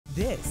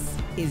This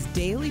is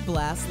Daily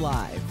Blast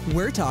Live.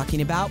 We're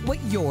talking about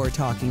what you're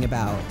talking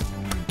about.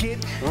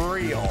 Get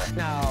real.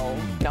 No.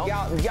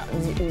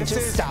 This Just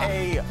is stop.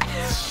 a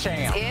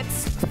sham.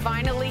 It's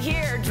finally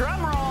here.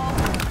 Drum roll.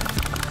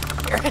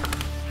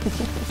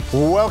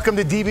 Welcome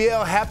to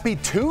DBL. Happy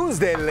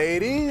Tuesday,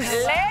 ladies.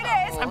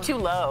 Ladies. I'm too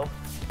low.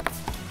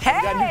 Hey.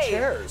 We got new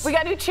chairs. We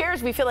got new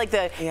chairs. We feel like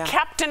the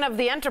captain of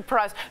the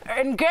Enterprise.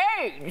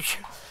 Engage.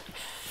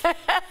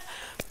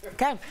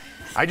 Okay.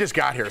 I just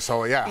got here,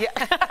 so yeah.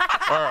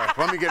 All right,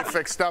 let me get it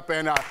fixed up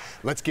and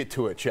let's get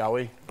to it, shall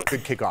we?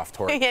 Good kickoff,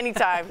 Tori.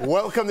 Anytime.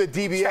 Welcome to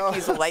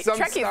DBL. Some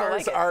Trekkies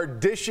stars are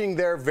dishing on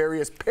their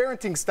various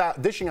parenting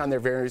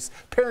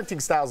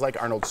styles, like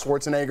Arnold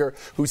Schwarzenegger,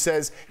 who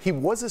says he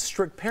was a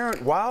strict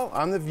parent. While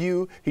on The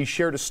View, he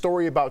shared a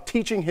story about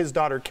teaching his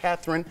daughter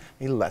Catherine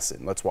a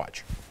lesson. Let's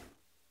watch.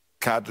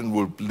 Catherine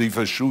would leave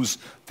her shoes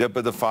there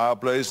by the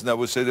fireplace, and I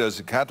would say to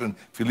her, Catherine,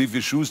 if you leave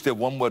your shoes there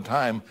one more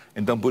time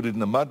and don't put it in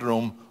the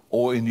mudroom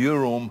or in your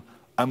room,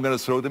 I'm going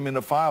to throw them in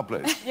the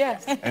fireplace.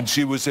 Yes. And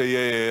she would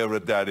say, yeah,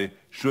 Daddy.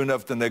 Sure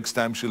enough, the next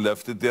time she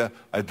left it there,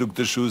 I took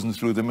the shoes and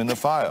threw them in the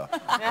fire.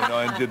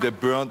 And they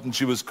burned, and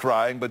she was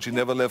crying, but she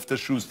never left the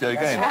shoes there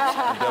again.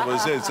 And that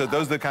was it. So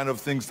those are the kind of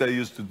things they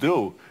used to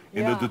do,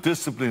 to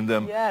discipline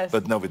them. Yes.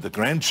 But now with the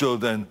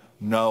grandchildren,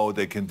 no,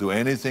 they can do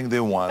anything they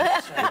want.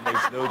 It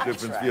makes no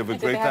difference. We have a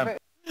great time.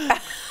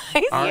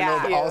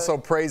 Arnold also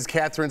praised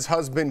Catherine's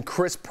husband,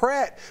 Chris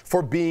Pratt,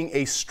 for being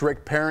a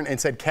strict parent and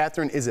said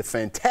Catherine is a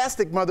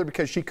fantastic mother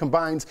because she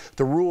combines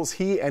the rules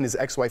he and his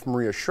ex-wife,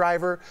 Maria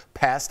Shriver,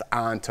 passed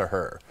on to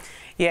her.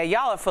 Yeah,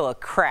 y'all are full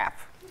of crap,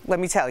 let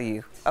me tell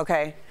you,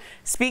 okay?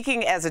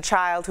 Speaking as a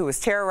child who was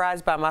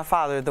terrorized by my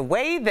father, the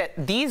way that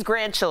these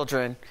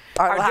grandchildren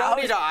are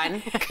doted on,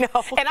 and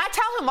I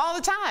tell him all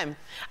the time,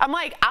 I'm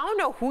like, I don't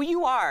know who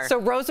you are. So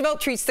Roosevelt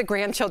treats the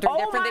grandchildren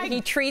different than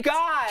he treated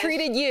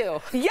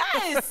you.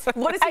 Yes.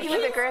 What does he do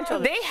with the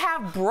grandchildren? They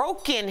have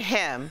broken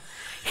him.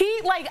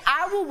 He, like,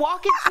 I will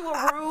walk into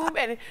a room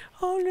and,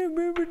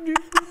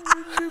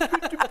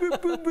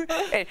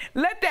 and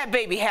let that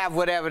baby have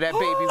whatever that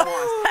baby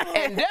wants.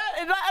 And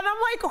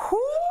I'm like,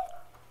 who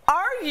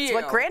are you? It's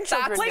what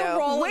grandchildren That's like do. the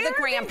role Where of the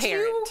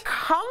grandparent. did you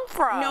come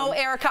from? No,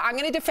 Erica, I'm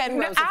going to defend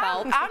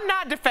Roosevelt. I'm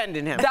not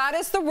defending him. That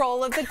is the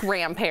role of the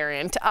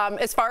grandparent.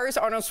 As far as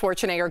Arnold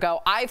Schwarzenegger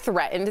go, I've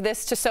threatened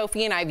this to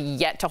Sophie, and I've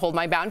yet to hold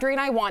my boundary,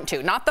 and I want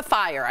to. Not the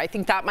fire. I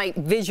think that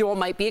visual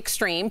might be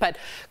extreme, but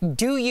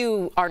do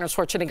you, Arnold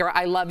Schwarzenegger,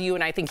 I love you,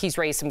 and I think he's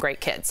raised some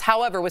great kids.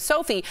 However, with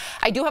Sophie,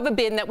 I do have a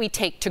bin that we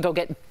take to go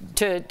get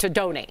to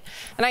donate.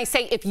 And I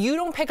say, if you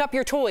don't pick up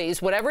your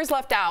toys, whatever's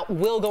left out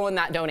will go in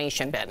that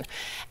donation bin.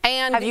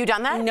 And have you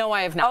done that? No,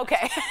 I have not.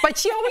 Okay. But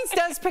she always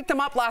does pick them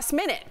up last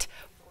minute.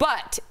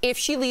 But if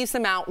she leaves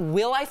them out,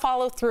 will I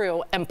follow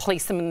through and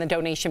place them in the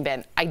donation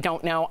bin? I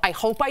don't know. I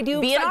hope I do.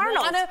 Be an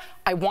Arnold.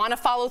 I want to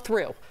follow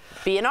through.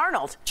 Be an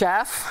Arnold.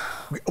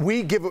 Jeff?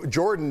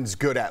 Jordan's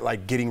good at,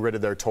 like, getting rid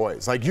of their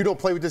toys. Like, you don't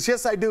play with this.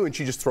 Yes, I do. And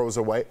she just throws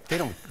away. They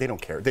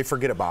don't care. They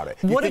forget about it.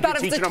 What about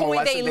if it's a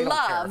toy they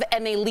love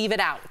and they leave it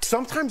out?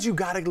 Sometimes you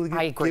got to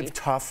give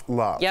tough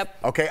love. Yep.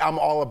 Okay, I'm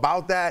all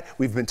about that.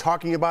 We've been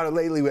talking about it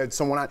lately. We had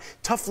someone on.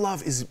 Tough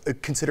love is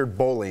considered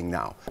bullying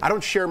now. I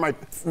don't share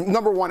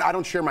number one, I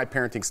don't share my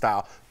parenting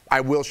style. I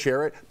will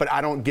share it, but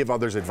I don't give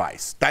others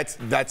advice.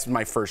 That's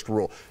my first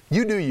rule.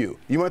 You do you.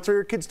 You want to throw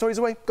your kids' toys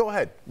away? Go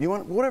ahead. You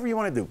want whatever you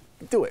want to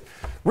do it.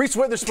 Reese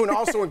Witherspoon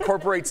also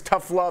incorporates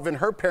tough love in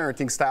her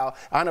parenting style.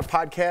 On a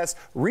podcast,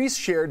 Reese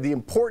shared the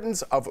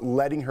importance of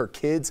letting her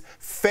kids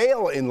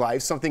fail in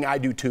life, something I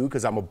do too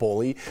because I'm a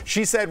bully.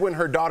 She said when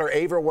her daughter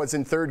Ava was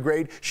in 3rd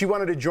grade, she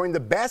wanted to join the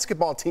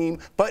basketball team,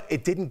 but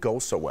it didn't go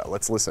so well.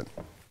 Let's listen.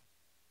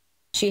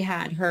 She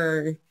had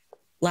her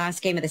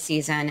last game of the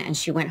season, and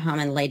she went home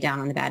and laid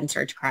down on the bed and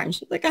started to cry. And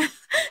she's like, I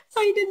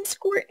didn't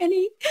score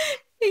anything.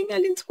 I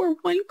didn't score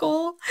one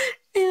goal.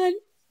 And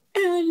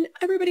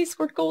everybody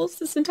scored goals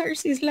this entire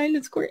season. I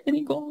didn't score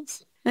any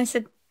goals. And I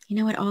said, you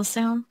know what,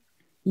 also,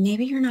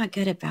 maybe you're not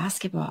good at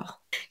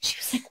basketball. She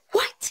was like,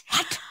 what?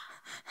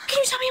 Can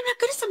you tell me I'm not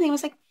good at something? I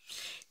was like,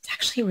 it's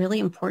actually really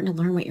important to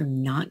learn what you're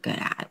not good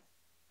at.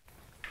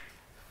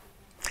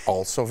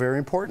 Also very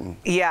important.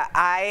 Yeah,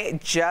 I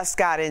just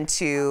got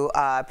into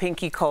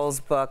Pinky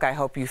Cole's book, I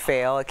Hope You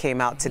Fail. It came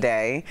out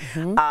today.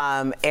 And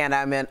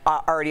I'm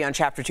already on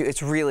chapter 2.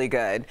 It's really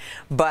good.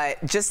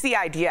 But just the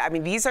idea, I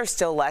mean, these are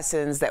still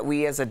lessons that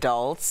we as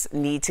adults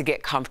need to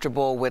get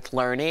comfortable with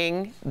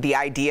learning. The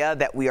idea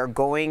that we are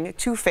going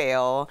to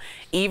fail,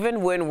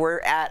 even when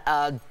we're at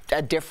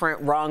a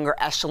different rung or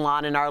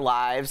echelon in our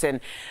lives. And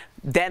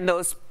then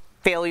those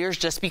failures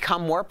just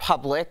become more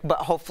public, but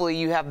hopefully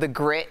you have the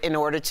grit in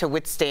order to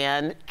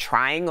withstand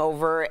trying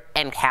over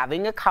and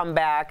having a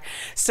comeback.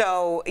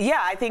 So yeah,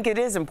 I think it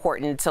is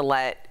important to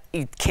let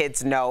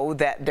kids know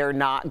that they're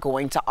not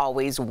going to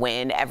always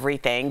win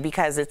everything,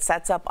 because it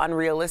sets up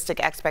unrealistic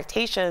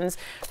expectations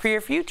for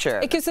your future.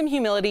 It gives them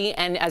humility,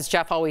 and as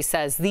Jeff always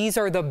says, these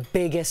are the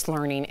biggest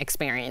learning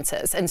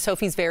experiences. And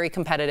Sophie's very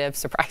competitive,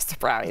 surprise,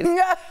 surprise.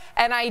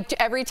 And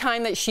every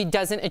time that she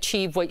doesn't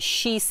achieve what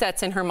she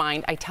sets in her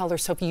mind, I tell her,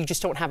 Sophie, you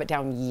just don't have it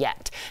down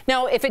yet.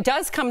 Now, if it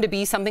does come to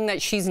be something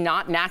that she's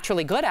not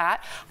naturally good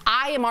at,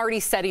 I am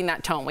already setting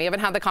that tone. We haven't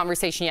had the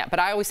conversation yet, but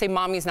I always say,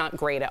 Mommy's not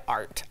great at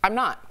art. I'm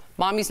not.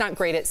 Mommy's not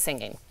great at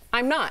singing.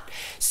 I'm not.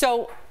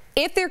 So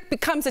if there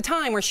becomes a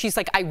time where she's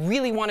like, I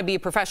really want to be a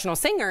professional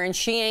singer, and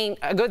she ain't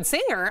a good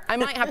singer, I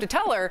might have to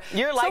tell her,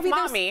 you're like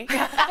Mommy. There's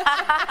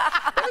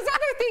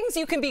other things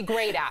you can be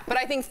great at, but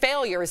I think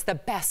failure is the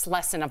best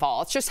lesson of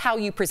all. It's just how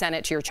you present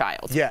it to your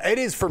child. Yeah, it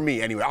is for me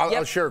anyway.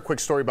 I'll share a quick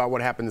story about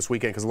what happened this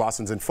weekend, because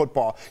Lawson's in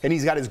football, and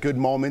he's got his good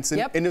moments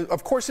and, and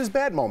of course his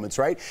bad moments,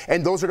 right?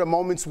 And those are the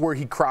moments where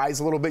he cries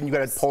a little bit, and you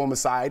got to pull him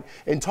aside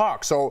and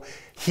talk. So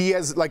he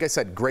has, like I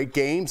said, great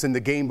games, and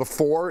the game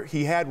before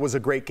he had was a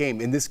great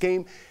game. In this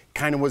game,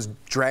 kind of was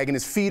dragging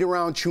his feet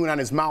around, chewing on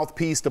his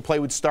mouthpiece. The play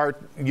would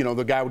start, you know,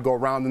 the guy would go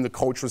around, and the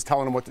coach was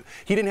telling him what to,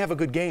 he didn't have a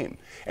good game.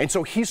 And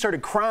so he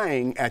started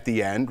crying at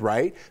the end,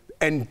 right?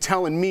 And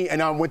telling me,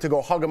 and I went to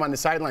go hug him on the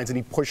sidelines, and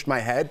he pushed my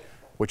head,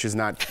 which is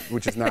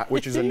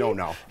a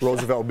no-no.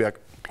 Roosevelt would be like,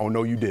 oh,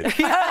 no, you did.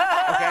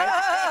 Okay?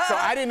 So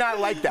I did not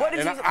like that.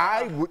 And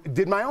I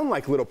did my own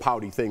like little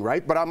pouty thing,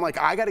 right? But I'm like,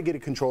 I got to get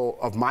in control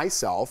of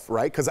myself,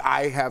 right? Because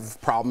I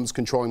have problems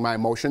controlling my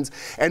emotions.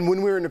 And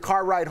when we were in the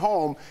car ride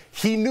home,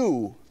 he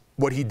knew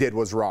what he did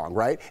was wrong,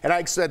 right? And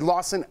I said,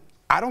 Lawson,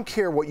 I don't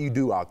care what you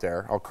do out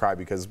there. I'll cry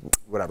because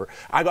whatever.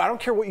 I don't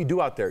care what you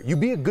do out there. You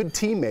be a good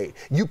teammate.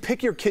 You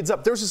pick your kids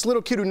up. There's this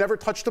little kid who never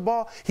touched the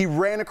ball. He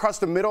ran across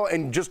the middle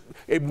and just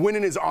it went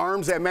in his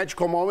arms, that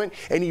magical moment,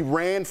 and he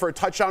ran for a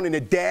touchdown, and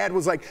the dad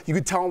was like, you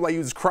could tell him like he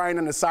was crying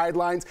on the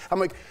sidelines. I'm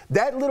like,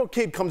 that little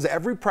kid comes to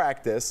every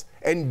practice,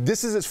 and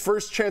this is his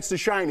first chance to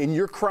shine, and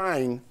you're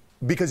crying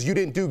because you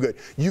didn't do good.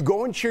 You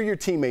go and cheer your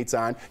teammates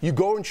on. You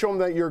go and show them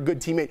that you're a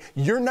good teammate.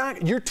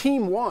 Your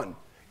team won.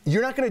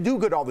 You're not going to do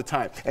good all the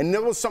time. And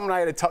that was something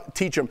I had to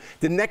teach him.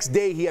 The next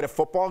day, he had a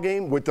football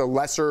game with the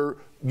lesser,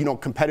 you know,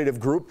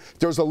 competitive group.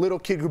 There was a little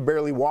kid who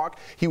barely walked.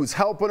 He was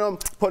helping him,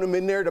 put him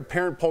in there. The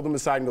parent pulled him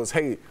aside and goes,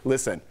 hey,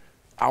 listen,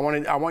 I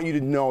want you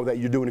to know that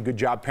you're doing a good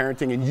job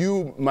parenting, and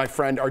you, my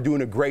friend, are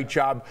doing a great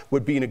job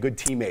with being a good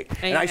teammate.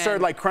 Amen. And I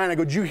started like crying. I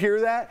go, did you hear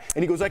that?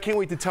 And he goes, I can't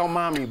wait to tell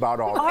Mommy about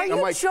all that. Are you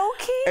like,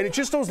 joking? And it's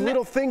just those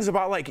little things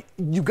about like,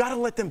 you got to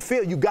let them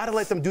fail. You got to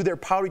let them do their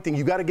pouty thing.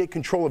 You got to get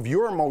control of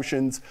your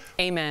emotions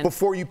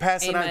before you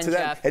pass it on to them.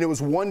 Jeff. And it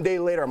was one day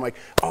later, I'm like,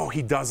 oh,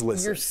 he does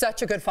listen. You're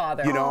such a good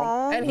father. You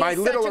know, and my he's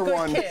littler such a good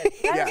one. kid.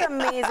 That's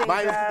amazing,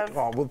 Jeff.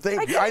 Oh, well,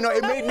 thank you. I know,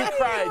 it made me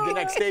cry the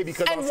next day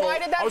because I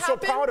was so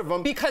proud of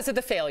him. Because of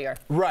the failure.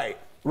 Right.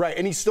 Right,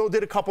 and he still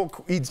did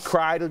he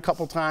cried a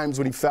couple times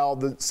when he fell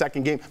the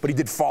second game, but he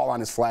did fall on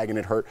his flag and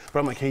it hurt. But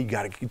I'm like, hey, you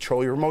got to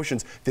control your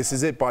emotions. This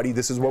is it, buddy.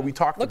 This is what we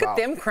talked about. Look at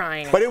them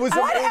crying. But it was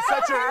such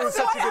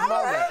a good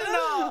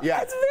moment.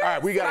 Yeah, all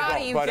right, we got to go.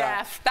 Proud of you,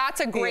 Jeff. That's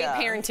a great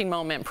parenting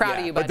moment. Proud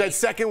of you, buddy. But that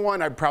second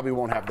one, I probably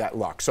won't have that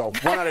luck. So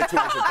 1 out of 2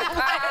 is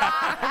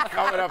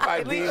coming up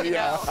by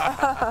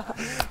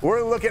DBL.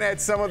 We're looking at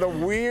some of the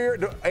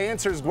weird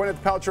answers Gwyneth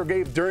Paltrow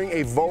gave during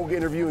a Vogue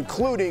interview,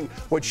 including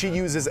what she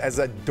uses as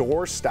a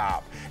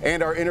doorstop,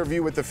 and our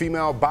interview with the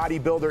female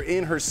bodybuilder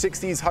in her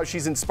 60s, how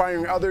she's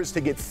inspiring others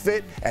to get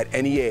fit at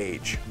any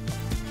age.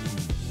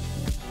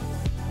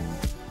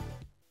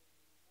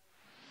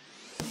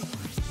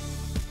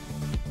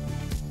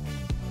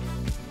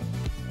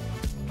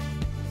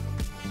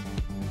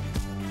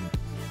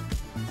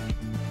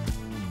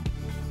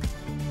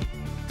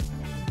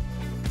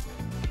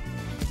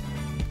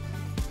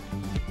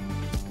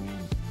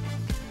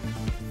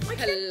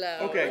 Hello.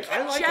 Okay,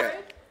 I like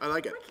it. I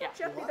like it. Yeah.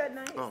 Jeff be that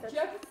nice? Oh.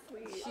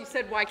 She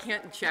said, why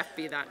can't Jeff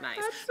be that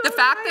nice? The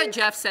fact that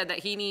Jeff said that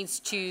he needs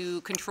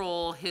to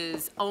control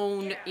his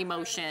own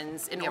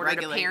emotions in order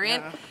to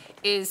parent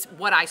is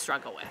what I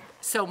struggle with.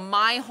 So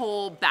my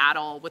whole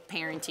battle with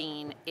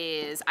parenting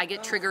is I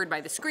get triggered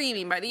by the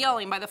screaming, by the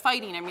yelling, by the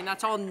fighting. I mean,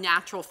 that's all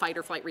natural fight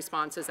or flight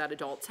responses that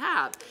adults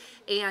have.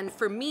 And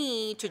for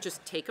me to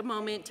just take a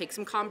moment, take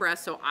some calm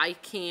breaths so I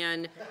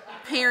can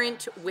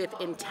parent with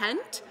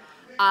intent,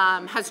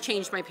 has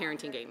changed my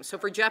parenting game. So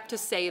for Jeff to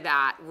say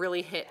that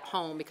really hit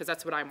home because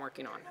that's what I'm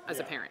working on as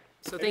a parent.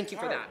 So thank you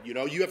for that. You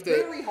know, you have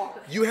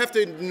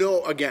to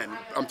know, again,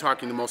 I'm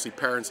talking to mostly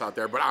parents out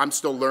there, but I'm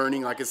still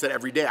learning, like I said,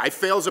 every day. I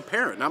fail as a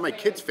parent. Not my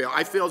kids fail.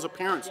 I fail as a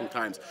parent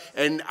sometimes.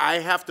 And I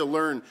have to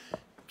learn,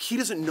 he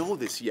doesn't know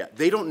this yet.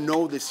 They don't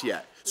know this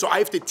yet. So I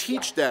have to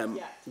teach them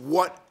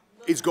what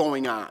is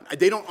going on.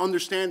 They don't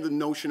understand the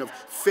notion of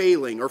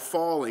failing or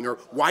falling or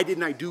why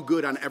didn't I do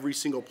good on every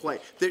single play.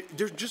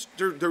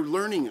 They're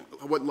learning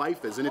what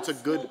life is, and it's a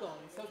good.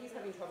 Sophie's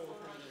having trouble with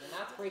reading, and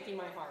that's breaking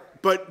my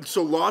heart. But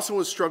so Lawson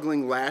was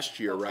struggling last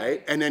year,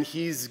 right? And then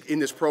he's in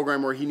this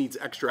program where he needs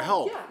extra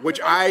help,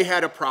 which I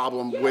had a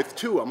problem with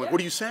too. I'm like,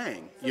 what are you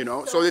saying? You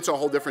know, so it's a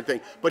whole different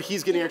thing. But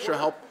he's getting extra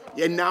help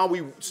And now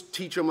we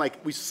teach him,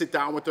 like, we sit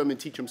down with him and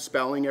teach him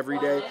spelling every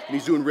day, and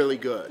he's doing really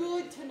good.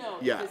 Good to know,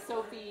 Yeah. because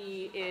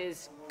Sophie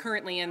is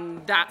currently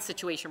in that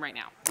situation right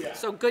now. Yeah.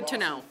 So good to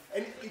know.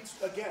 And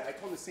it's, again, I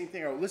told him the same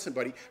thing. I go, listen,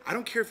 buddy, I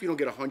don't care if you don't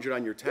get 100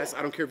 on your test.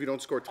 I don't care if you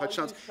don't score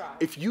touchdowns.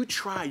 If you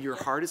try your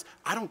hardest,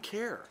 I don't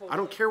care. I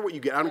don't care what you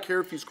get. I don't care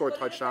if you score a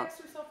touchdown. But it affects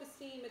your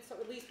self-esteem,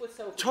 at least with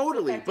Sophie.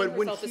 Totally, but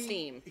when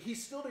self-esteem. he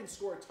still didn't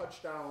score a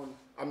touchdown.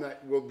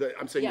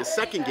 I'm saying the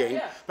second game.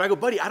 But I go,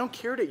 buddy, I don't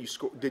care that you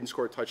didn't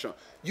score a touchdown.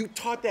 You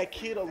taught that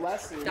kid a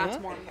lesson. That's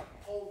more. And he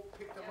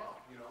picked him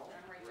up, you know.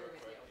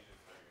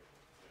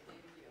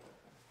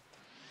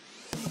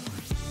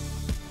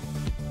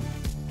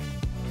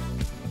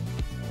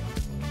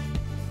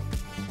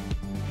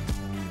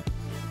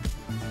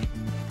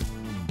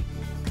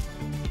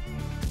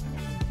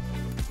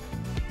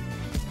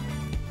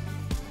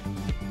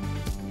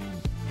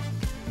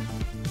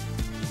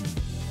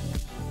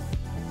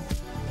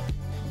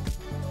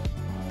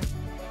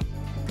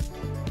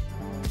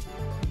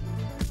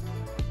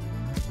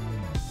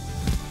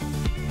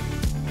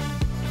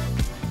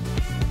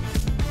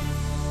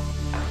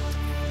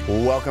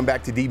 Welcome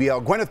back to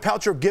DBL. Gwyneth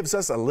Paltrow gives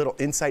us a little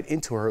insight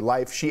into her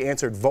life. She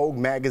answered Vogue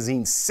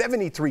magazine's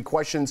 73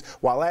 questions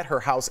while at her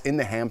house in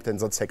the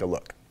Hamptons. Let's take a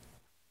look.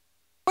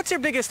 What's your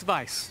biggest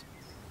vice?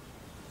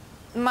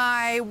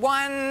 My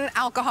one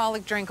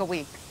alcoholic drink a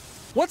week.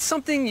 What's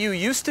something you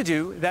used to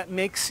do that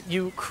makes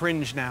you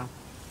cringe now?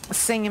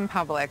 Sing in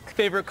public.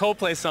 Favorite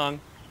Coldplay song?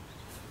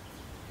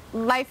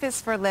 Life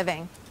is for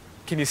living.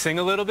 Can you sing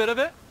a little bit of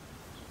it?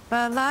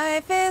 But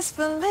life is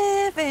for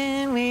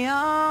living, we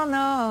all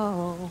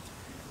know.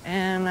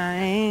 And I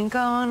ain't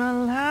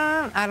gonna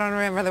learn. I don't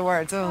remember the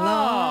words.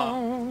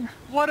 Alone. Oh,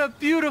 what a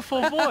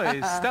beautiful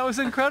voice. That was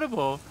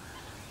incredible.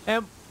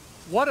 And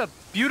what a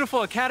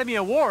beautiful Academy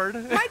Award.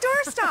 My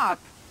doorstop.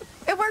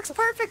 It works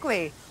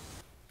perfectly.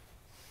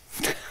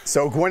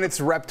 So Gwyneth's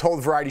rep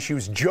told Variety she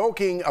was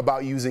joking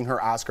about using her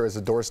Oscar as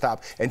a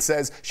doorstop and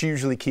says she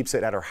usually keeps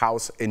it at her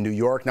house in New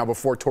York. Now,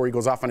 before Tori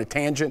goes off on a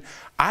tangent,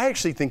 I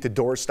actually think the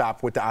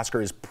doorstop with the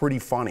Oscar is pretty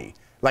funny.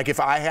 Like, if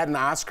I had an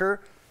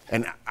Oscar,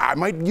 and I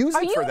might use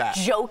it for that. Are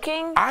you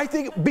joking? I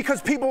think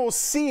because people will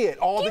see it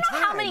all the time. Do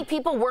you know how many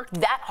people worked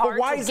that hard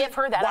to give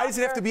her that Why does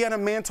it have to be on a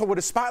mantle with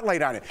a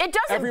spotlight on it? It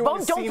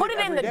doesn't. Don't put it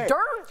in the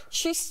dirt.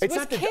 She was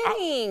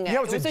kidding.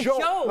 Yeah, it was a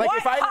joke. Like,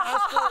 if I had an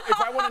Oscar, if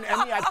I won an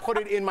Emmy, I'd put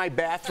it in my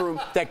bathroom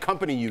that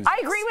company uses. I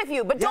agree with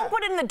you, but don't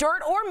put it in the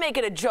dirt or make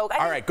it a joke.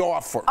 All right, go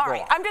off for it. All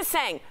right, I'm just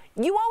saying,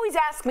 you always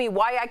ask me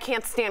why I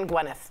can't stand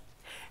Gwyneth.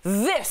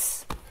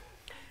 This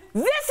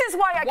is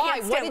why I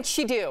can't stand. What did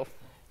she do?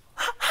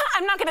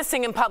 I'm not going to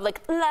sing in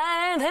public. And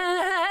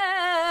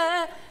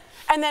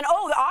then,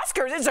 oh, the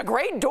Oscars is a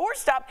great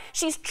doorstop.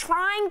 She's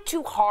trying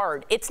too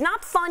hard. It's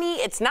not funny.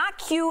 It's not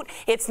cute.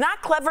 It's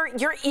not clever.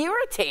 You're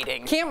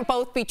irritating. Can't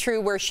both be true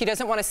where she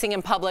doesn't want to sing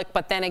in public,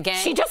 but then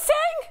again. She just sang.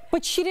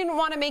 But she didn't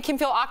want to make him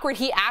feel awkward.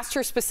 He asked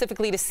her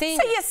specifically to sing.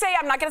 So you say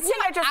I'm not going to sing.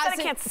 I just said I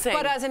can't sing.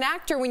 But as an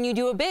actor, when you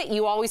do a bit,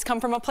 you always come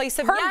from a place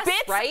of her yes,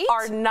 bits right?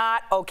 are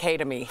not okay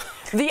to me.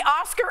 The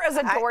Oscar as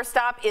a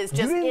doorstop is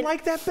just. You didn't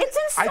like that bit? It's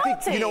insulting. I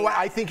think, you know what?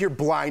 I think you're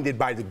blinded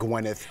by the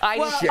Gwyneth.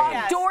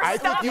 Doorstop. I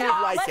think you would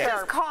like Let's it.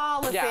 just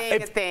call a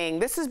thing a thing.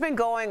 This has been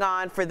going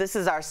on for, this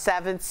is our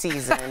 7th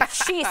season.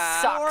 She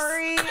sucks.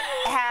 Tori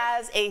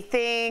has a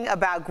thing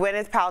about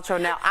Gwyneth Paltrow.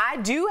 Now, I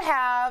do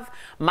have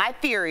my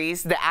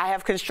theories that I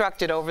have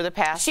constructed over the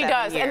past 7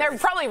 years. And they're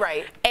probably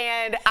right.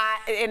 And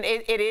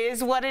it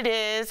is what it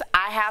is.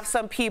 I have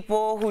some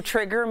people who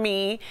trigger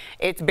me.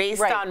 It's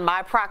based on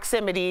my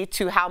proximity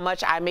to how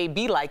much I may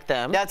be like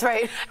them. That's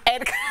right.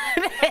 And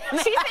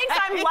she thinks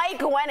I'm like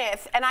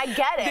Gwyneth, and I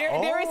get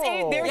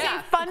it. There's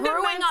a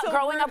fundamental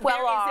growing up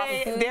well off.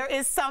 There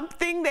is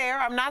something there.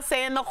 I'm not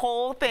saying the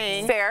whole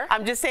thing. Fair.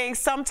 I'm just saying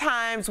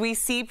sometimes we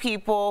see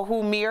people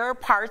who mirror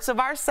parts of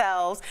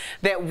ourselves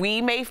that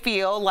we may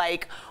feel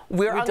like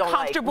we're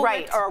uncomfortable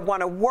with or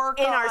want to work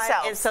in on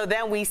ourselves. And so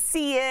then we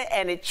see it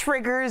and it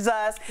triggers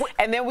us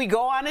and then we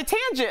go on a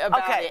tangent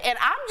about it. And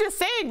I'm just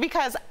saying,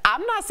 because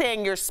I'm not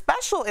saying you're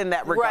special in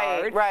that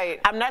regard.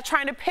 Right. I'm not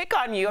trying to pick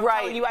on you. I'm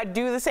telling you I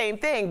do the same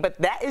thing, but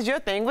that is your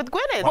thing with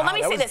Gwyneth. Well, let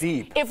me say this.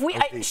 If we,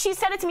 she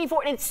said it to me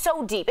before, and it's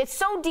so deep. It's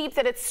so deep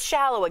that it's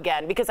shallow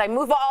again because I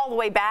move all the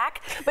way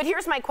back. But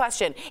here's my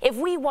question. If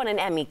we won an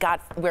Emmy,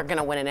 God, we're going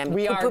to win an Emmy.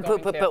 We are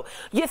going to.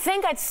 You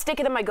think I'd stick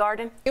it in my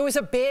garden? It was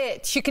a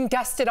bit. She can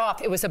dust it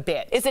off. It was a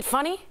bit. Is it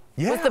funny?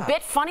 Yeah. Was the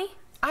bit funny?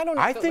 I don't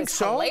know if it was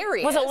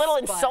hilarious. Was it a little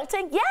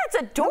insulting? Yeah, it's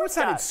a doorstop. No, it's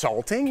not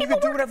insulting. You can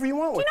do whatever you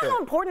want with it. Do you know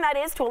how important that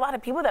is to a lot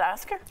of people that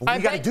Oscar? What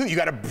you got to do? You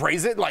got to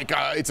braise it like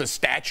it's a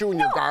statue in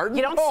your garden?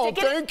 You don't stick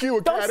it thank you,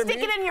 Academy. Don't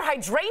stick it in your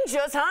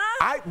hydrangeas,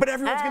 huh? But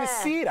everyone's going to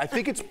see it. I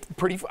think it's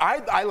pretty,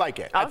 I like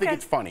it. I think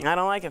it's funny. I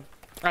don't like it.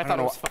 I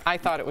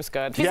thought it was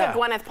good. She's a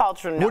Gwyneth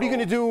Paltrow. No. What are you going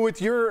to do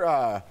with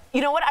your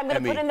You know what? I'm going to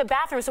Emmy? put it in the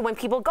bathroom so when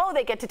people go,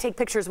 they get to take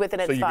pictures with it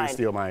and So it's you fine. can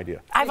steal my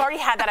idea. I've already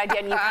had that idea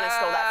and you kind of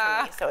stole that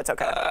from me, so it's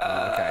okay.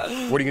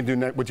 Okay. What are you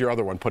going to do with your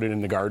other one? Put it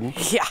in the garden?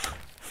 Yeah.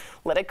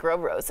 Let it grow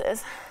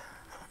roses.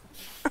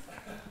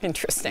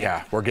 Interesting.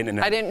 Yeah, we're getting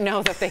into I didn't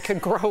know that they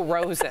could grow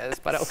roses,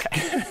 but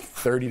okay.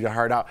 30 to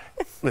hard out.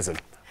 Listen.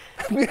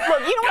 Look, you know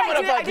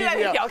what I do?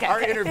 DBL,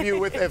 our interview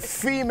with a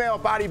female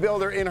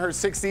bodybuilder in her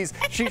 60s.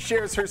 She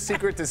shares her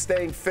secret to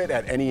staying fit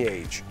at any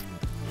age.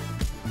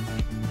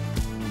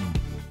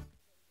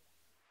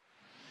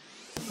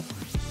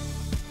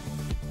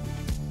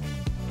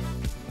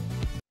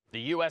 The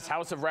U.S.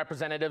 House of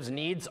Representatives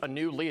needs a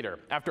new leader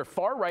after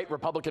far-right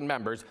Republican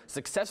members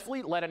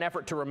successfully led an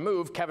effort to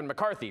remove Kevin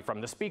McCarthy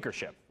from the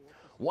speakership.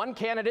 One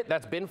candidate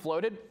that's been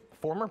floated,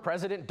 former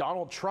President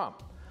Donald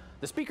Trump.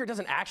 The speaker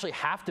doesn't actually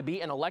have to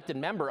be an elected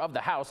member of the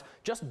House,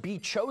 just be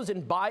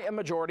chosen by a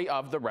majority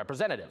of the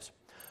representatives.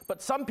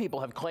 But some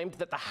people have claimed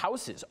that the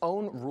House's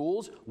own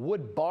rules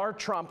would bar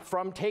Trump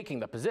from taking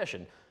the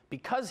position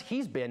because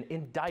he's been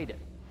indicted.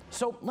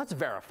 So let's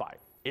verify.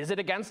 Is it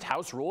against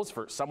House rules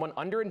for someone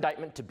under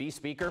indictment to be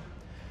Speaker?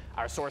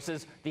 Our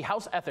sources, the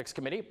House Ethics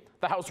Committee,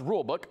 the House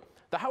Rulebook,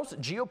 the House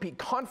GOP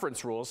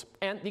Conference Rules,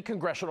 and the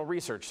Congressional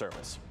Research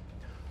Service.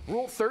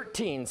 Rule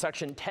 13,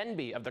 Section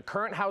 10B of the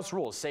current House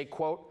rules say,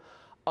 quote,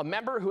 a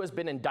member who has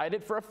been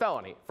indicted for a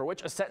felony for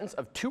which a sentence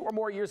of 2 or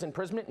more years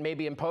imprisonment may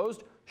be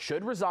imposed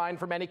should resign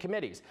from any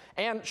committees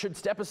and should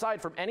step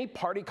aside from any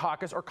party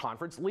caucus or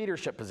conference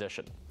leadership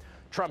position.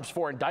 Trump's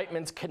 4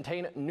 indictments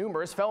contain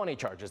numerous felony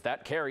charges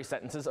that carry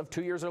sentences of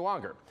 2 years or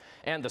longer,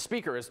 and the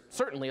Speaker is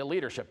certainly a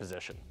leadership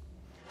position.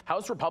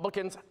 House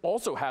Republicans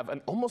also have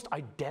an almost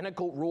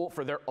identical rule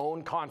for their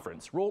own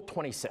conference, Rule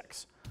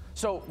 26.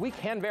 So we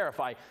can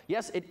verify,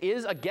 yes, it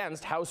is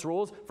against House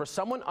rules for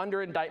someone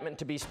under indictment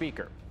to be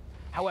Speaker.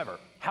 However,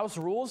 House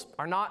rules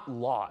are not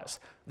laws.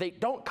 They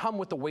don't come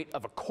with the weight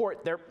of a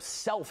court. They're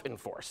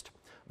self-enforced.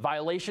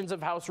 Violations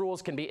of House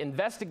rules can be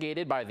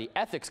investigated by the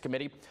Ethics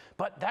Committee,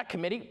 but that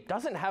committee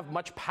doesn't have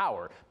much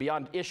power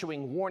beyond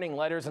issuing warning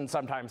letters and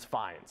sometimes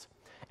fines.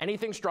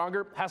 Anything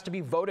stronger has to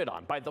be voted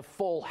on by the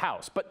full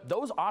House, but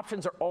those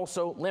options are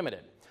also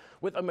limited.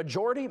 With a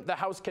majority, the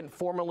House can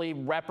formally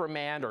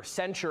reprimand or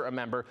censure a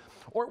member,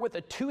 or with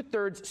a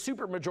 2/3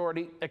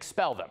 supermajority,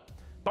 expel them.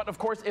 But of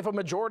course, if a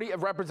majority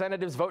of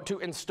representatives vote to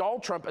install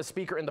Trump as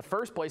Speaker in the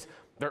first place,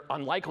 they're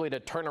unlikely to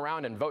turn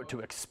around and vote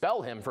to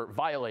expel him for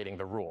violating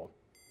the rule.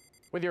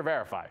 With your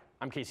Verify,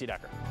 I'm Casey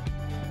Decker.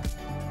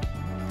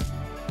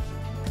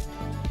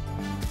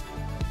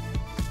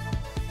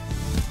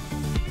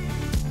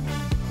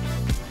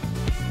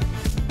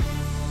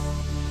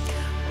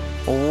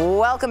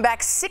 Welcome back.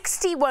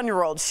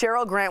 61-year-old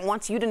Cheryl Grant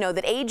wants you to know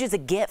that age is a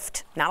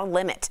gift, not a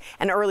limit.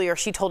 And earlier,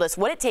 she told us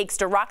what it takes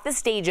to rock the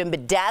stage in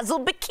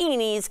bedazzled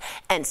bikinis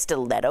and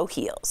stiletto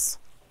heels.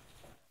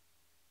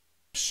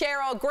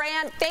 Cheryl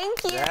Grant,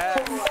 thank you.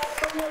 Hello.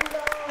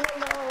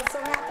 So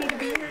happy to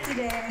be here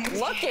today.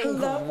 Looking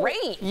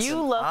great.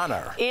 You look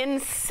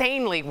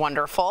insanely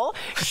wonderful.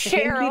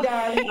 Cheryl,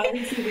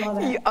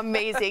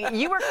 amazing.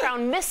 You were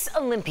crowned Miss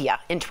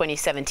Olympia in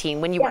 2017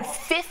 when you were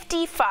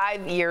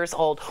 55 years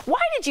old.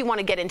 Why did you want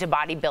to get into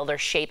bodybuilder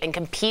shape and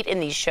compete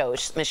in these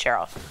shows, Miss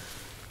Cheryl?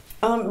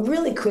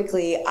 Really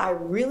quickly, I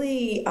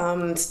really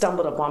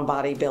stumbled upon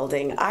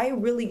bodybuilding. I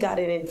really got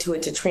into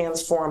it to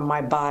transform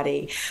my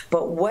body.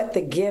 But what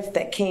the gift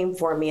that came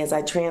for me as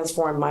I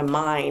transformed my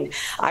mind,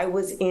 I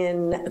was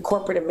in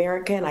corporate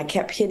America and I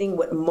kept hitting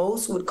what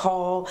most would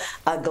call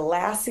a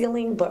glass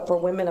ceiling, but for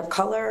women of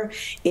color,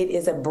 it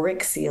is a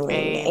brick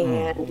ceiling.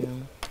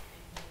 And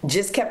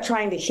just kept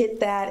trying to hit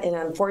that, and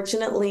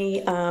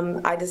unfortunately,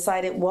 I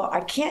decided, well,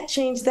 I can't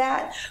change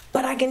that,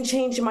 but I can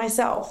change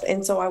myself.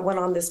 And so I went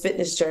on this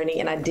fitness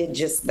journey, and I did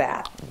just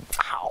that.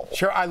 Wow.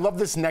 Sure, I love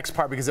this next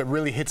part because it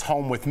really hits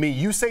home with me.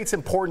 You say it's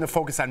important to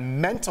focus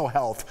on mental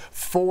health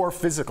for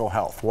physical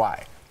health.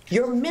 Why?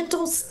 Your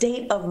mental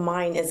state of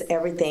mind is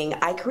everything.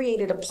 I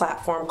created a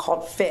platform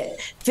called FIT.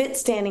 FIT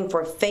standing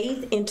for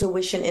faith,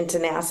 intuition, and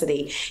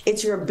tenacity.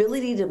 It's your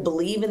ability to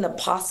believe in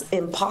the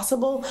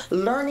impossible,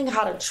 learning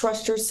how to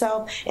trust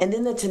yourself, and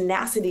then the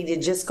tenacity to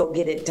just go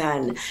get it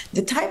done.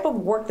 The type of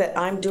work that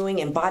I'm doing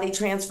in body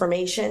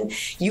transformation,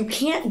 you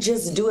can't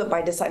just do it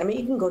by deciding. I mean,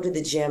 you can go to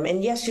the gym,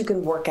 and yes, you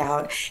can work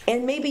out,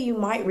 and maybe you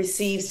might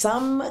receive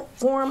some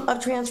form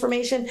of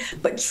transformation,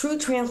 but true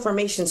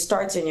transformation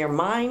starts in your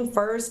mind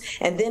first,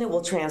 and then it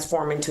will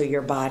transform into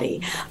your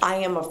body. I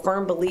am a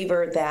firm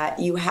believer that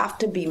you have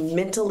to be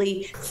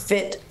mentally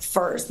fit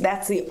first.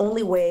 That's the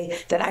only way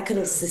that I could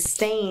have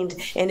sustained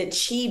and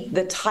achieved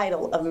the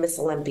title of Miss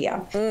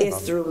Olympia is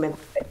through mental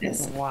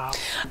fitness. Wow.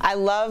 I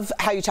love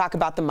how you talk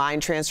about the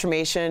mind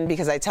transformation,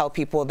 because I tell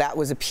people that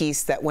was a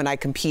piece that when I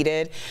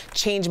competed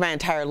changed my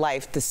entire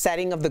life. The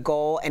setting of the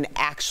goal and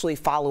actually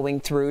following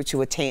through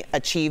to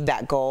achieve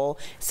that goal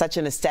such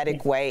an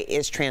aesthetic way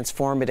is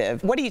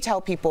transformative. What do you tell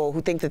people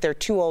who think that they're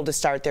too old to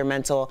start their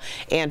mental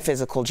and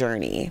physical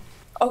journey?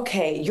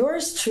 Okay,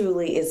 yours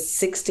truly is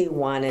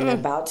 61 and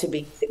about to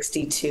be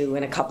 62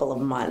 in a couple of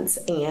months.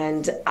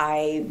 And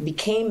I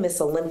became Miss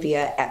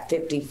Olympia at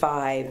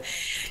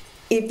 55.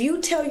 If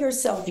you tell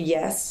yourself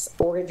yes,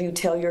 or if you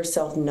tell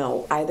yourself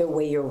no, either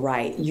way you're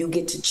right. You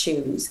get to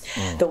choose.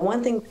 The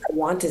one thing I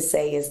want to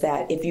say is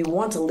that if you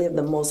want to live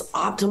the most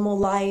optimal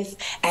life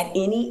at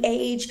any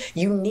age,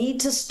 you need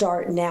to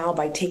start now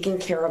by taking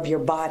care of your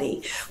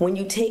body. When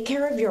you take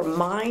care of your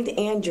mind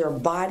and your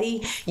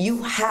body,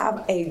 you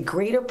have a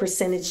greater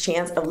percentage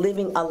chance of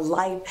living a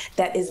life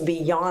that is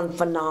beyond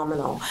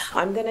phenomenal.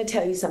 I'm going to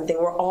tell you something.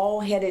 We're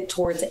all headed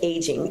towards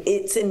aging.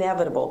 It's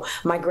inevitable.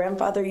 My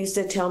grandfather used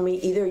to tell me,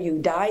 either you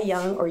die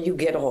young or you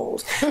get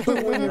old.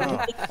 But when you're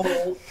getting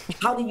old,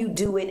 how do you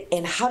do it,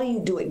 and how do you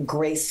do it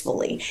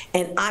gracefully?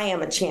 And I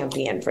am a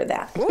champion for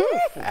that.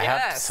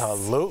 Yes.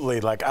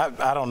 Absolutely. Like,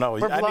 I don't know.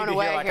 We're blown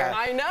away here.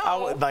 I know.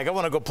 I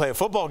want to go play a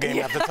football game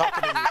after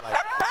talking to you. Like,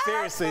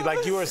 seriously,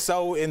 like, you are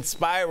so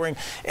inspiring.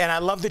 And I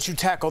love that you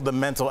tackled the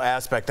mental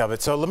aspect of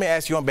it. So let me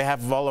ask you on behalf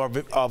of all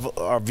of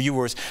our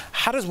viewers,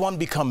 how does one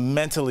become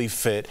mentally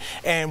fit?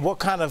 And what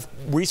kind of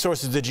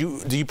resources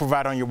do you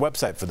provide on your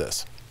website for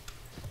this?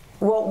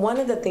 Well, one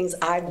of the things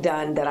I've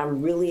done that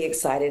I'm really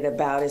excited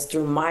about is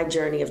through my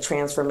journey of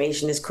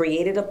transformation is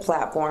created a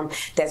platform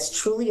that's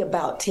truly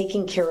about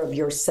taking care of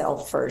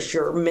yourself first,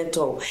 your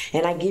mental,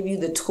 and I give you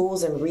the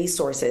tools and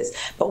resources.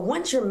 But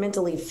once you're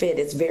mentally fit,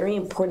 it's very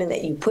important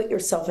that you put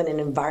yourself in an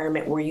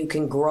environment where you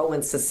can grow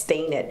and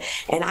sustain it.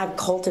 And I've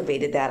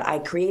cultivated that. I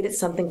created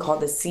something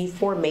called the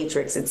C4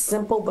 Matrix. It's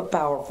simple but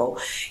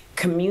powerful.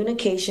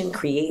 Communication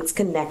creates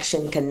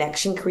connection,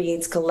 connection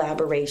creates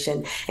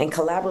collaboration, and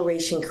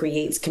collaboration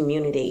creates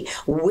community.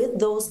 With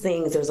those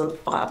things, there's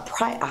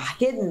a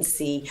hidden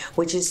C,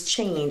 which is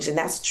change, and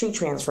that's true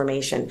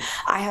transformation.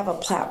 I have a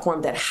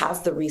platform that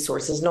has the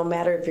resources, no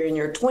matter if you're in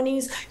your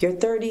 20s, your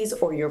 30s,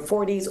 or your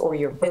 40s, or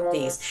your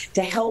 50s,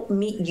 to help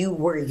meet you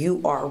where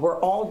you are.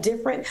 We're all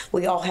different.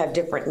 We all have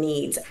different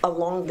needs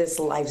along this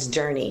life's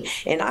journey,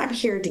 and I'm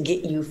here to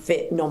get you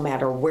fit no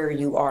matter where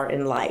you are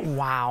in life.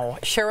 Wow.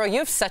 Cheryl, you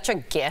have such a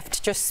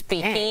gift just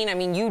speaking. I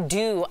mean, you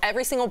do.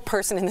 Every single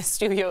person in the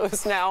studio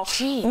is now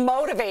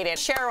motivated.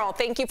 Cheryl,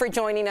 thank you for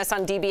joining us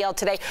on DBL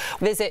today.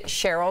 Visit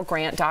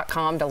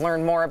CherylGrant.com to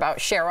learn more about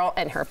Cheryl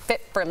and her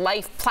Fit for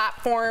Life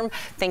platform.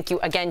 Thank you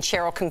again,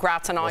 Cheryl.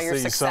 Congrats on all your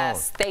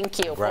success. Thank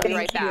you. We'll be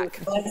right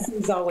back.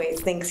 Blessings always.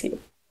 Thanks you.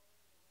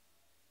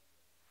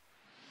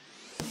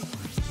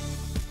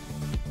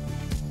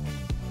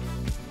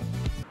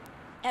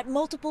 At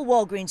multiple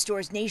Walgreens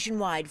stores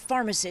nationwide,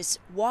 pharmacists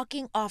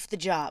walking off the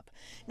job.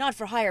 Not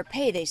for higher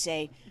pay, they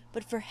say,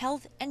 but for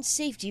health and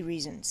safety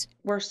reasons.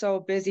 We're so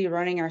busy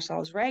running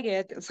ourselves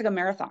ragged. It's like a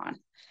marathon.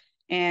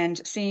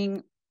 And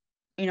seeing,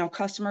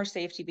 customer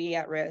safety be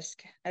at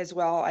risk as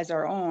well as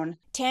our own.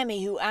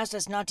 Tammy, who asked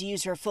us not to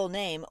use her full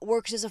name,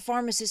 works as a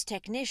pharmacist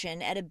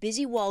technician at a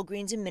busy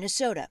Walgreens in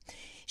Minnesota.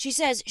 She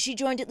says she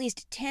joined at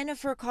least 10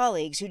 of her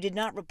colleagues who did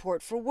not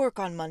report for work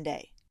on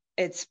Monday.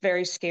 It's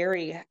very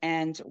scary,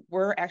 and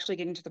we're actually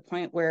getting to the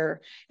point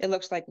where it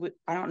looks like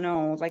I don't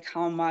know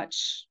how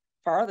much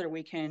farther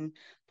we can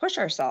push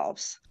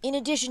ourselves. In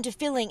addition to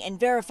filling and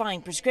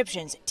verifying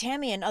prescriptions,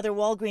 Tammy and other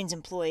Walgreens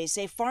employees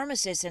say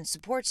pharmacists and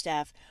support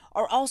staff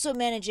are also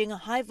managing a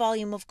high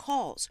volume of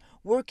calls,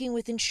 working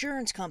with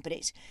insurance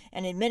companies,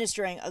 and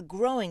administering a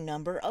growing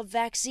number of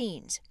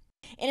vaccines.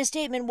 In a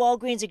statement,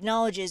 Walgreens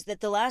acknowledges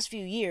that the last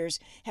few years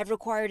have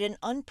required an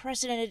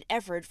unprecedented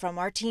effort from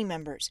our team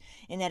members,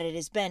 and that it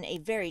has been a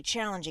very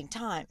challenging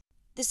time.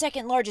 The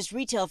second largest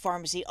retail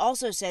pharmacy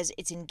also says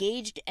it's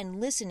engaged and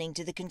listening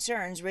to the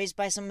concerns raised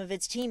by some of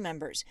its team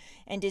members,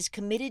 and is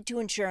committed to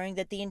ensuring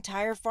that the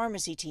entire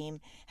pharmacy team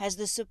has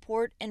the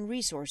support and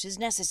resources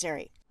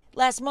necessary.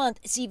 Last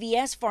month,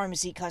 CVS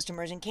pharmacy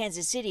customers in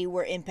Kansas City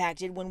were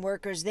impacted when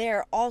workers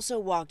there also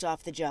walked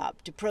off the job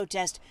to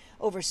protest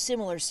over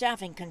similar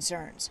staffing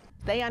concerns.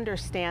 They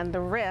understand the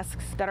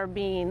risks that are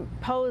being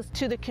posed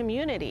to the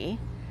community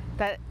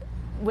that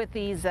with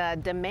these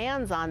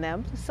demands on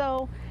them,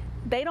 so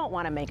they don't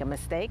want to make a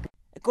mistake.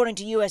 According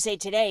to USA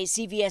Today,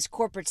 CVS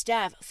corporate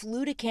staff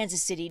flew to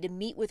Kansas City to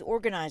meet with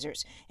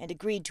organizers and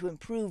agreed to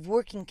improve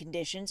working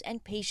conditions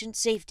and patient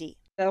safety.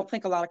 I don't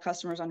think a lot of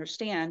customers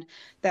understand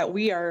that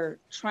we are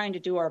trying to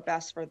do our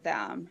best for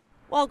them.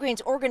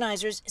 Walgreens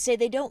organizers say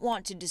they don't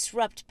want to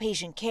disrupt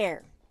patient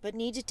care, but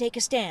need to take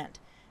a stand,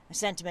 a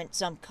sentiment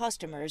some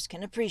customers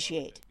can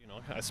appreciate.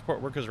 I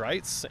support workers'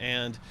 rights,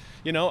 and,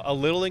 a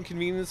little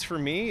inconvenience for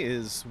me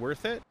is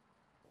worth it.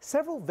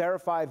 Several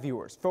verified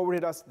viewers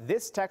forwarded us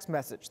this text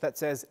message that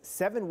says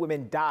 7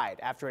 women died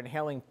after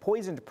inhaling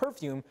poisoned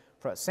perfume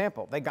from a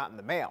sample they got in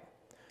the mail.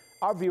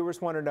 Our viewers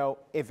want to know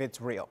if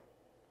it's real.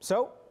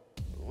 So,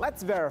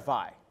 let's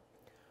verify.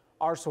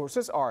 Our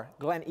sources are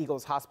Glen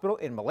Eagles Hospital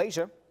in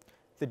Malaysia,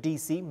 the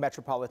DC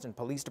Metropolitan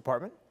Police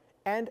Department,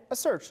 and a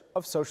search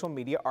of social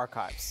media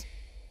archives.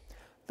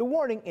 The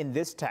warning in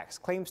this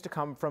text claims to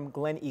come from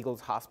Glen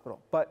Eagles Hospital,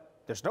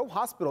 but there's no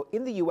hospital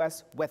in the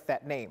U.S. with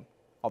that name,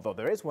 although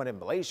there is one in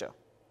Malaysia.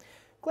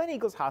 Glen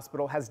Eagles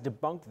Hospital has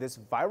debunked this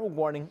viral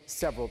warning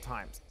several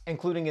times,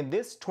 including in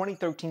this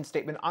 2013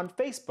 statement on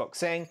Facebook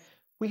saying,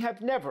 "We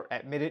have never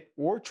admitted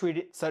or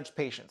treated such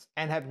patients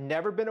and have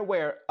never been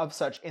aware of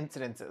such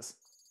incidences."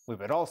 We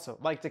would also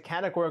like to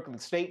categorically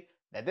state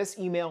that this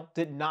email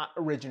did not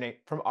originate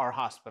from our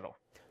hospital.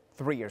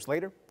 3 years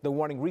later, the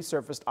warning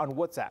resurfaced on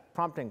WhatsApp,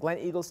 prompting Glen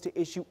Eagles to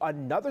issue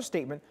another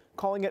statement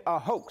calling it a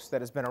hoax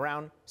that has been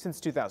around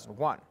since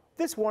 2001.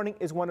 This warning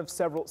is one of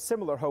several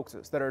similar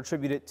hoaxes that are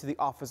attributed to the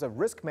Office of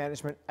Risk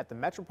Management at the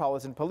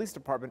Metropolitan Police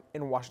Department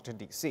in Washington,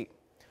 D.C.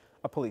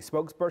 A police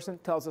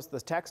spokesperson tells us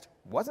the text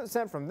wasn't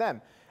sent from them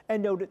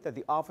and noted that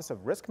the Office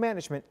of Risk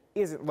Management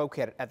isn't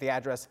located at the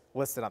address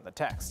listed on the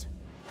text.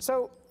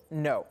 So,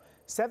 no,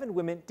 7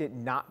 women did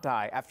not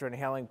die after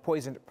inhaling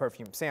poisoned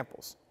perfume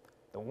samples.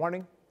 The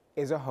warning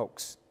is a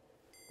hoax.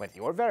 With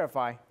your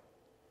Verify,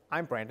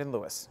 I'm Brandon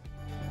Lewis.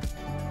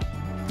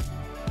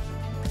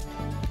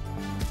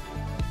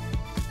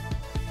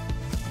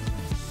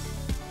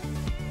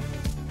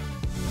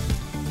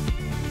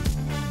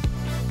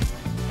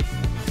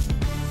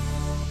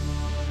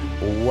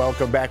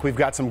 Welcome back. We've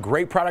got some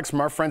great products from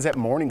our friends at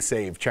Morning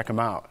Save. Check them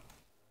out.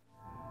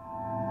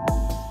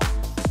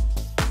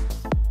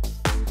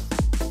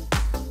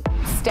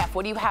 Steph,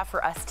 what do you have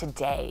for us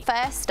today?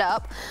 First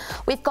up,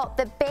 we've got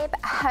the Bib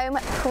Home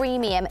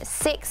Premium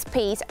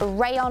 6-piece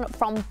rayon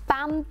from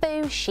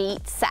bamboo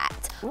sheet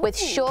set with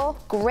Sure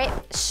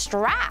Grip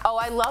strap. Oh,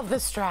 I love the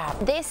strap.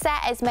 This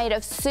set is made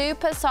of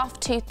super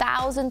soft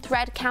 2000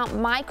 thread count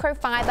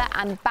microfiber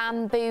and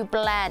bamboo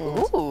blend.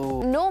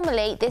 Ooh.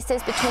 Normally, this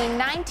is between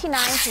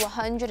 $99 to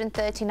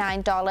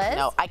 $139.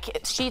 No,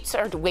 sheets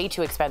are way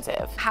too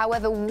expensive.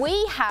 However,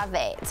 we have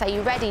it. So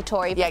you ready,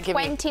 Tori? Yeah, for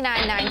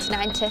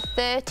 $29.99 to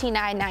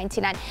 $39.99.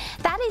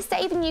 That is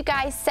saving you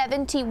guys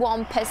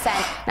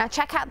 71%. Now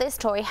check out this,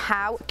 Tori.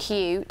 How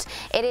cute.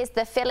 It is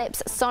the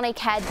Philips Sonic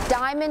Head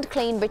Diamond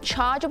Clean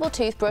Rechargeable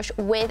Toothbrush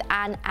with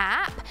an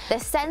app. The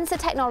sensor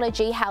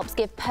technology helps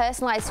give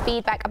personalized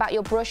feedback about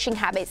your brushing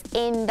habits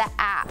in the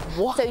app.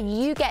 What? So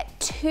you get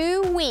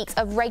 2 weeks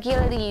of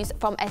regular use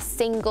from a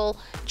single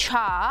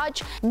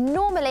charge.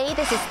 Normally,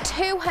 this is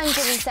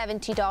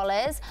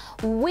 $270.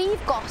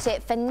 We've got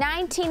it for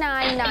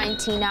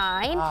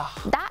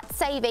 $99.99. That's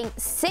saving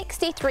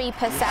 63%.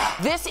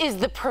 This is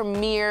the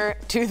premier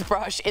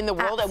toothbrush in the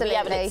world, Absolutely.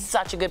 and we have it at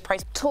such a good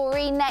price.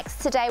 Tori,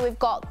 next today we've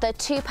got the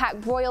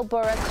 2-pack Royal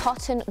Borough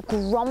Cotton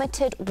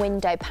Grommeted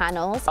window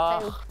panels.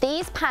 So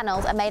these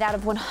panels are made out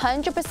of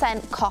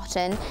 100%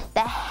 cotton.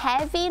 They're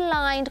heavy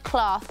lined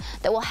cloth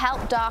that will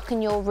help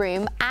darken your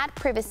room, add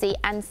privacy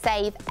and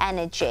save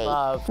energy.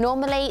 Love.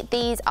 Normally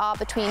these are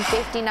between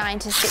 $59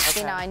 to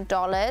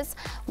 $69.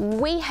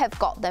 We have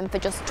got them for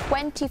just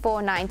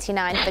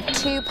 $24.99 for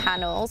 2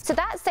 panels. So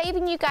that's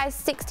saving you guys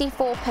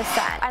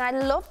 64%. And I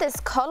love this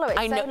color. It's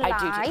I know, so light.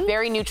 I do too.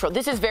 Very neutral.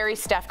 This is very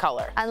Steph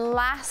color. And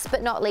last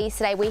but not least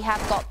today, we have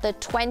got the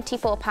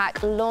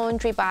 24-pack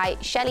Laundry by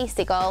Shelley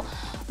Seagull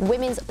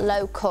women's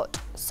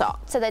low-cut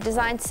socks. So they're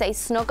designed to stay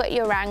snug at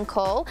your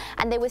ankle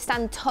and they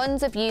withstand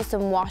tons of use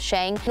and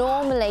washing.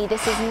 Normally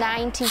this is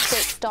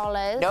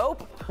 $96.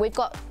 Nope. We've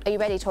got, are you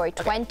ready, Tori?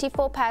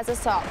 24 pairs of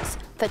socks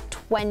for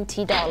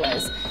 $20.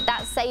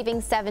 That's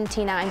saving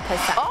 79%.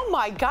 Oh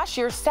my gosh,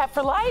 you're set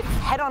for life.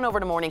 Head on over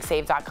to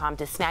morningsave.com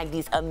to snag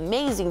these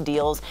amazing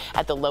deals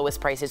at the lowest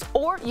prices,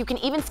 or you can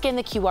even scan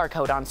the QR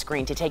code on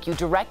screen to take you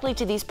directly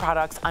to these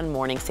products on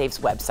Morning Save's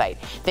website.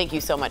 Thank you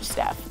so much,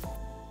 Steph.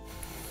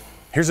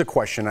 Here's a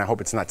question. I hope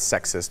it's not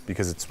sexist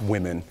because it's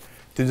women.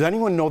 Does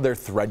anyone know their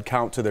thread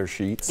count to their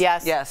sheets?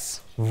 Yes.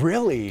 Yes.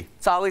 Really?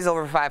 It's always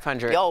over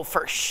 500. Oh,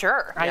 for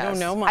sure. I don't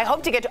know. I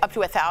hope to get up to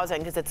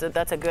 1,000 because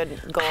that's a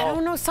good goal. I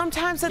don't know.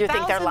 Sometimes You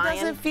think they're 1,000 lying?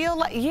 doesn't feel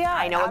like. Yeah.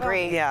 I know.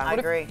 Agree. Yeah. I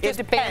agree.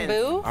 Just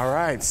bamboo? All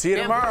right. See you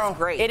tomorrow.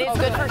 Great. It is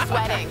good for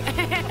sweating.